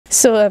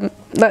So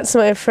that's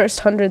my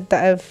first 100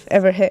 that I've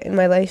ever hit in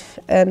my life,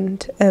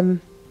 and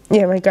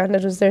yeah, my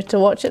granddad was there to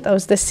watch it. That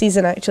was this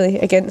season actually,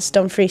 against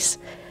Dumfries.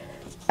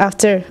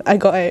 After I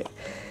got out,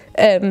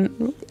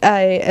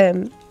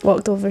 I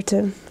walked over to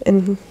him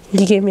and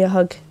he gave me a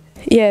hug.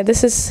 Yeah,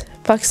 this is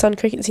Pakistan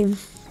cricket team.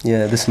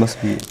 Yeah, this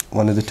must be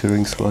one of the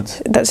touring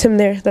squads. That's him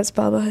there, that's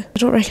Baba. I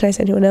don't recognise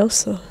anyone else,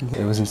 so.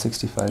 It was in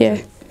 '65 yeah.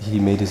 that he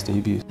made his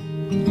debut.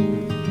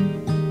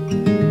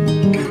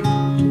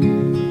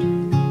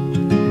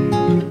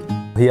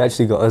 He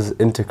actually got us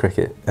into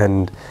cricket,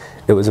 and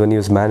it was when he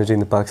was managing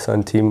the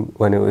Pakistan team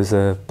when it was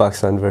a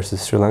Pakistan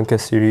versus Sri Lanka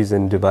series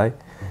in Dubai,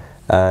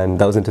 and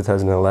that was in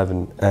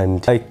 2011.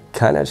 And I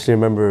can't actually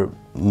remember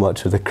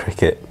much of the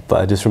cricket,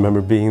 but I just remember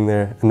being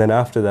there. And then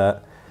after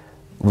that,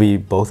 we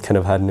both kind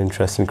of had an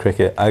interest in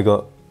cricket. I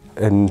got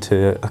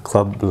into a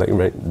club like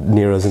right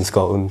near us in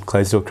Scotland,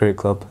 Clydesdale Cricket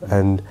Club,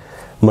 and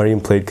Maryam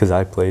played because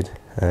I played.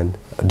 And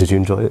did you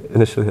enjoy it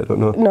initially? I don't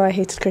know. No, I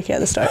hated cricket at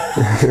the start.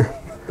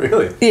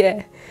 Really?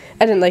 Yeah,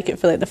 I didn't like it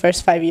for like the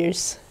first 5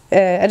 years.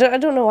 I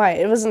don't know why.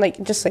 It wasn't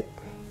like just like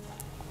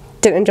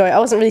didn't enjoy it. I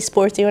wasn't really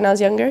sporty when I was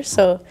younger,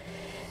 so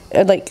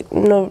like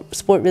no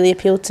sport really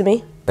appealed to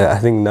me. I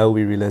think now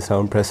we realise how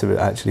impressive it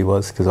actually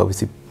was, because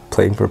obviously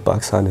playing for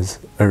Pakistan is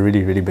a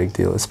really, really big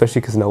deal,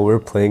 especially because now we're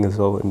playing as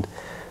well, and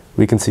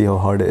we can see how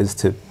hard it is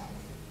to,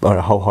 or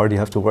how hard you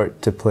have to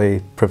work to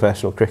play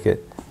professional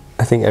cricket.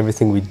 I think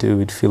everything we do,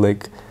 we'd feel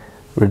like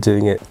we're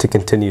doing it to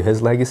continue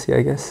his legacy,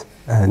 I guess,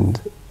 and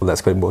well,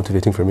 that's quite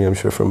motivating for me, I'm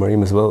sure for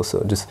Maryam as well,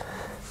 so just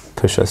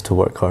push us to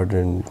work harder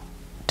and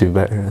do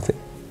better, I think.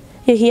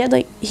 Yeah,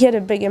 he had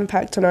a big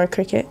impact on our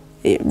cricket,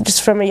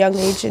 just from a young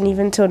age and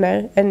even till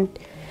now, and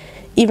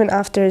even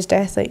after his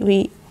death, like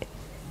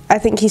I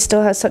think he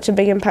still has such a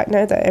big impact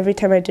now that every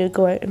time I do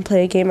go out and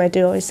play a game, I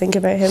do always think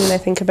about him, and I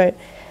think about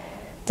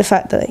the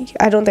fact that like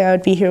I don't think I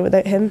would be here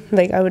without him.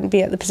 Like I wouldn't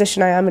be at the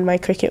position I am in my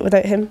cricket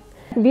without him.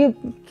 We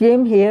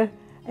came here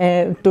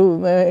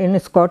in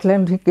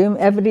Scotland. He came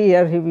every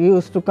year. He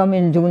used to come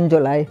in June,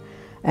 July,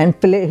 and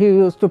play. He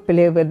used to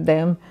play with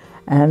them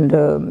and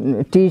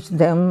teach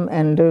them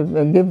and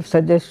give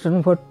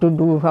suggestions what to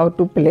do, how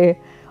to play,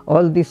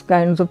 all these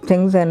kinds of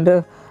things.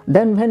 And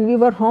then when we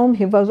were home,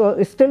 he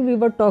was still we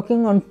were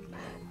talking on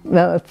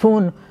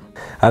phone.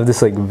 I have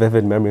this like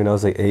vivid memory when I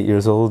was like 8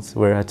 years old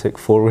where I took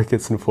 4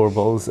 wickets and 4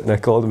 balls, and I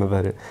called him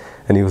about it,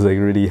 and he was like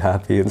really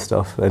happy and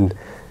stuff. And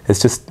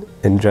it's just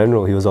in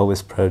general he was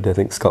always proud. I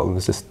think Scotland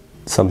was just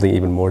something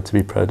even more to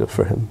be proud of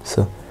for him.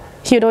 So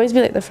he would always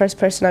be like the first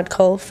person I'd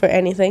call for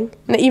anything,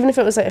 and even if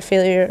it was like a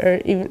failure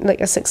or even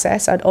like a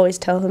success, I'd always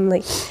tell him.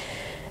 Like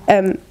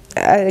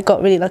I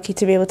got really lucky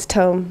to be able to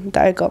tell him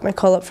that I got my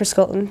call up for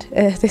Scotland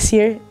this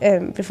year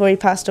before he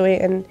passed away,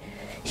 and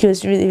he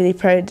was really, really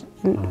proud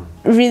and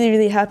really,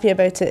 really happy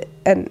about it.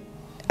 And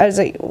I was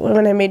like,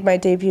 when I made my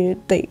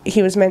debut, like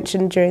he was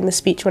mentioned during the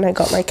speech when I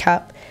got my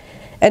cap,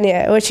 and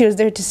yeah, I wish he was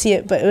there to see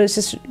it, but it was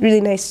just really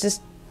nice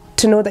just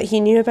to know that he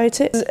knew about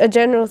it. It's a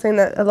general thing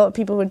that a lot of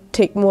people would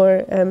take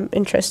more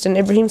interest in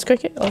Ibrahim's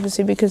cricket,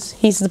 obviously because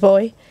he's the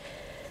boy,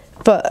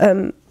 but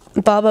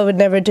Baba would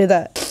never do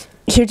that.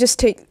 He would just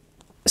take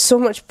so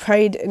much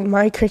pride in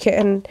my cricket,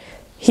 and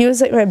he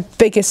was like my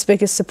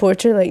biggest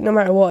supporter, like no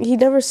matter what. He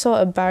never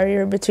saw a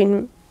barrier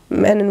between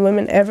men and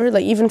women ever,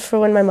 like even for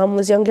when my mum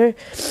was younger,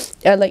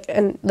 like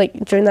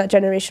during that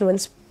generation when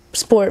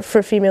sport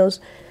for females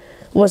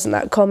wasn't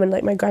that common,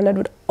 like my granddad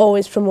would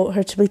always promote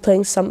her to be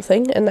playing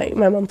something, and like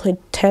my mum played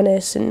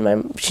tennis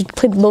and she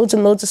played loads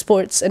and loads of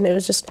sports, and it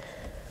was just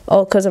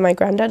all because of my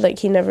granddad. Like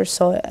he never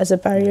saw it as a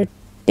barrier.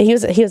 He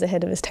was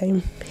ahead of his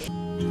time.